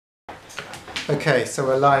Okay, so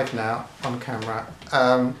we're live now on camera.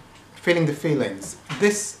 Feeling the feelings.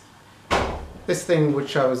 This thing,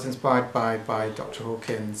 which I was inspired by Dr.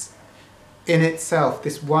 Hawkins, in itself,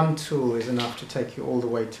 this one tool is enough to take you all the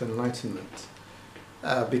way to enlightenment,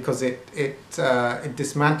 because it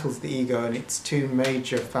dismantles the ego in its two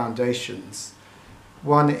major foundations.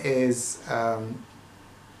 One is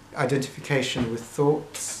identification with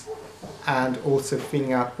thoughts, and also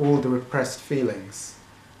feeling out all the repressed feelings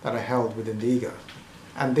that are held within the ego.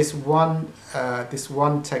 And this one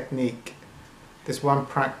technique, this one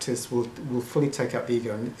practice will fully take out the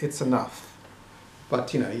ego, and it's enough.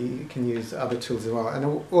 But you can use other tools as well.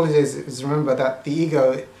 And all it is remember that the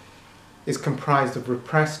ego is comprised of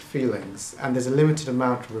repressed feelings, and there's a limited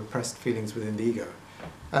amount of repressed feelings within the ego.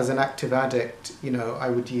 As an active addict, I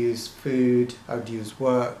would use food, I would use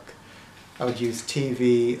work, I would use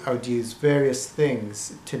TV, I would use various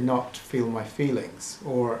things to not feel my feelings,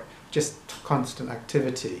 or just constant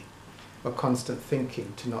activity or constant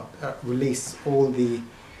thinking to not release all the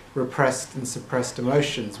repressed and suppressed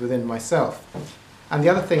emotions within myself. And the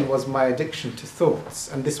other thing was my addiction to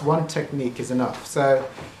thoughts, and this one technique is enough. So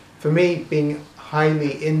for me, being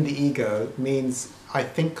highly in the ego means I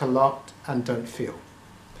think a lot and don't feel.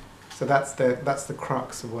 So that's the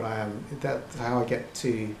crux of what I am. That's how I get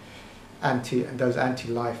to those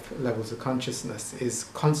anti-life levels of consciousness, is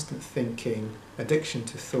constant thinking, addiction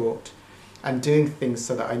to thought, and doing things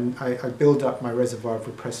so that I build up my reservoir of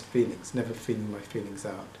repressed feelings, never feeling my feelings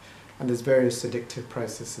out. And there's various addictive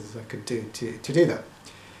processes I could do to do that.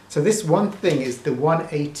 So this one thing is the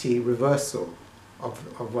 180 reversal of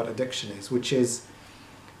what addiction is, which is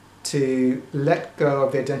to let go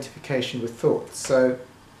of the identification with thoughts.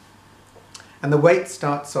 And the way it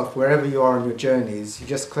starts off, wherever you are on your journeys, you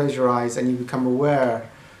just close your eyes and you become aware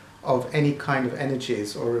of any kind of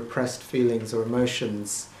energies or repressed feelings or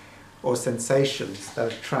emotions or sensations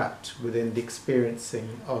that are trapped within the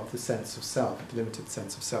experiencing of the sense of self, the limited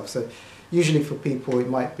sense of self. So usually for people there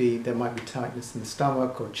might be tightness in the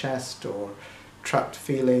stomach or chest, or trapped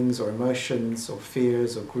feelings or emotions or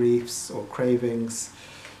fears or griefs or cravings.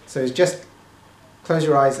 So it's just close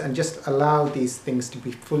your eyes and just allow these things to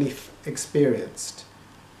be fully experienced.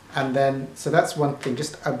 And then, so that's one thing,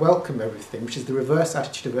 just welcome everything, which is the reverse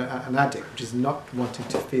attitude of an addict, which is not wanting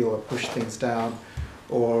to feel or push things down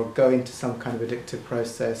or go into some kind of addictive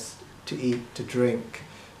process, to eat, to drink,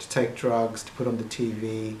 to take drugs, to put on the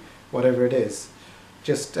TV, whatever it is.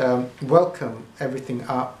 Just welcome everything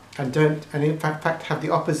up, and in fact have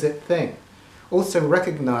the opposite thing. Also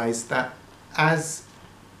recognize that as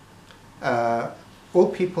all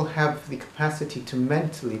people have the capacity to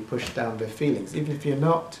mentally push down their feelings. Even if you're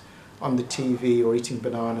not on the TV or eating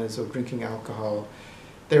bananas or drinking alcohol,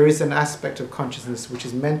 there is an aspect of consciousness which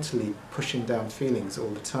is mentally pushing down feelings all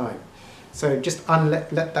the time. So just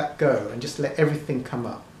let that go and just let everything come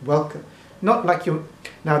up. Welcome. Not like you're...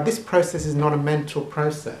 Now this process is not a mental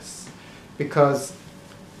process, because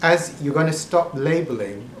as you're going to stop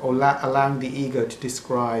labeling or allowing the ego to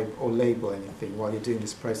describe or label anything while you're doing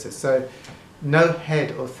this process. So no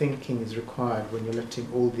head or thinking is required when you're letting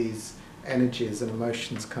all these energies and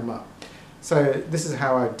emotions come up. So this is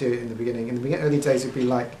how I do it in the beginning. In the early days, it'd be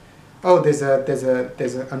like, oh, there's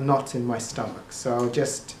a knot in my stomach. So I'll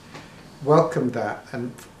just welcome that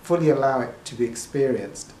and fully allow it to be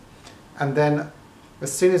experienced. And then,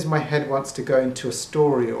 as soon as my head wants to go into a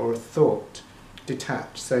story or a thought,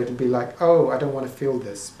 detach. So it'll be like, oh, I don't want to feel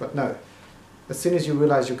this, but no. As soon as you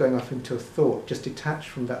realize you're going off into a thought, just detach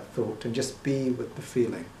from that thought and just be with the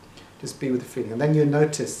feeling. Just be with the feeling. And then you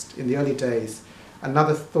noticed in the early days,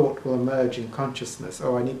 another thought will emerge in consciousness.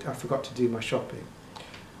 Oh, I forgot to do my shopping.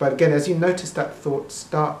 But again, as you notice that thought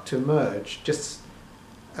start to emerge, just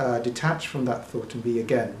detach from that thought and be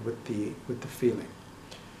again with the feeling.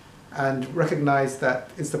 And recognize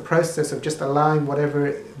that it's the process of just allowing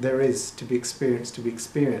whatever there is to be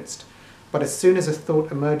experienced. But as soon as a thought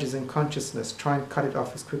emerges in consciousness, try and cut it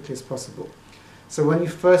off as quickly as possible. So when you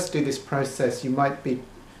first do this process, you might be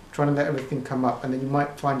trying to let everything come up, and then you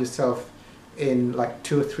might find yourself in like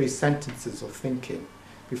 2 or 3 sentences of thinking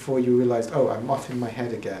before you realize, oh, I'm off in my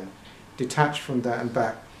head again. Detach from that and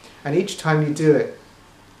back. And each time you do it,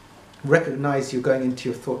 recognize you're going into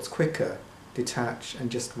your thoughts quicker, detach, and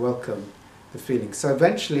just welcome the feeling. So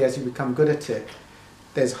eventually, as you become good at it,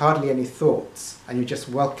 there's hardly any thoughts, and you're just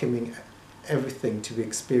welcoming everything to be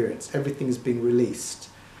experienced. Everything is being released.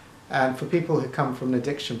 And for people who come from an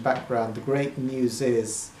addiction background, the great news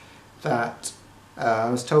is that, I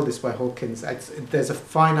was told this by Hawkins, there's a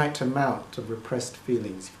finite amount of repressed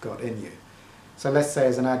feelings you've got in you. So let's say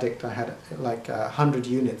as an addict I had like 100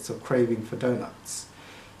 units of craving for donuts.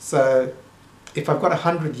 So if I've got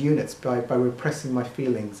 100 units by repressing my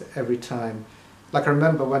feelings every time, like I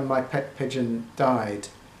remember when my pet pigeon died,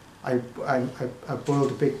 I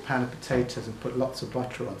boiled a big pan of potatoes and put lots of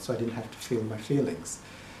butter on so I didn't have to feel my feelings.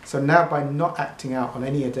 So now by not acting out on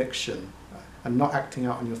any addiction and not acting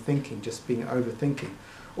out on your thinking, just being overthinking,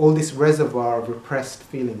 all this reservoir of repressed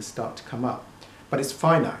feelings start to come up. But it's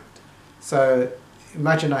finite. So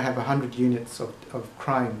imagine I have 100 units of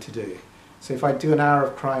crying to do. So if I do an hour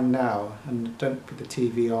of crying now and don't put the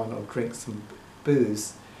TV on or drink some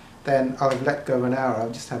booze, then I'll have let go of an hour.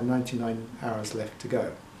 I'll just have 99 hours left to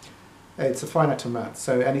go. It's a finite amount.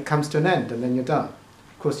 So, and it comes to an end and then you're done.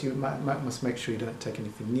 Of course, you must make sure you don't take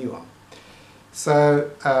anything new on.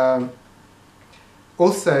 So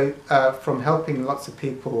also from helping lots of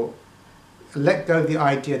people, let go of the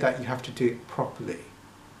idea that you have to do it properly.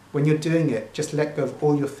 When you're doing it, just let go of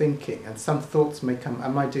all your thinking, and some thoughts may come,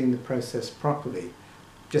 am I doing the process properly?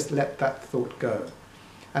 Just let that thought go.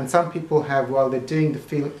 And some people have, while they're doing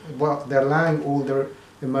they're allowing all their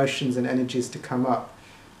emotions and energies to come up,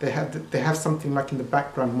 they have something like in the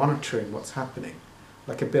background monitoring what's happening.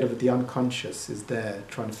 Like a bit of the unconscious is there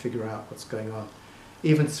trying to figure out what's going on.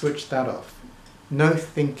 Even switch that off. No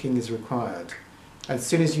thinking is required. As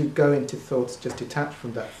soon as you go into thoughts, just detach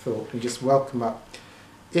from that thought and just welcome up.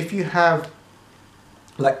 If you have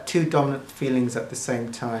like two dominant feelings at the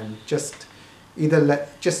same time, just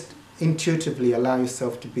intuitively allow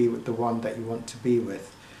yourself to be with the one that you want to be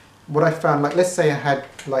with. What I found, like let's say I had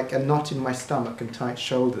like a knot in my stomach and tight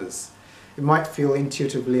shoulders, it might feel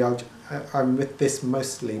intuitively I'm with this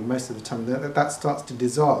most of the time. That starts to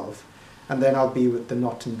dissolve, and then I'll be with the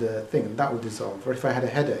knot in the thing, and that will dissolve. Or if I had a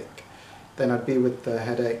headache, then I'd be with the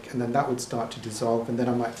headache, and then that would start to dissolve, and then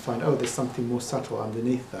I might find, oh, there's something more subtle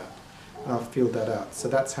underneath that, and I'll feel that out. So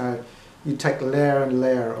that's how you take layer and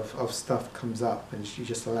layer of stuff comes up, and you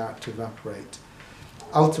just allow it to evaporate.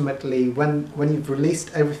 Ultimately, when you've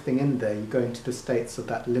released everything in there, you go into the states of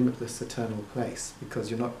that limitless eternal place, because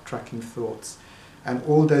you're not tracking thoughts. And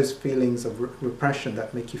all those feelings of repression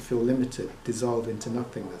that make you feel limited dissolve into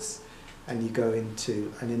nothingness, and you go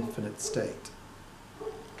into an infinite state.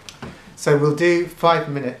 So we'll do 5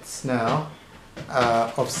 minutes now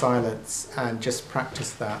of silence and just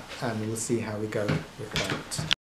practice that, and we'll see how we go with that.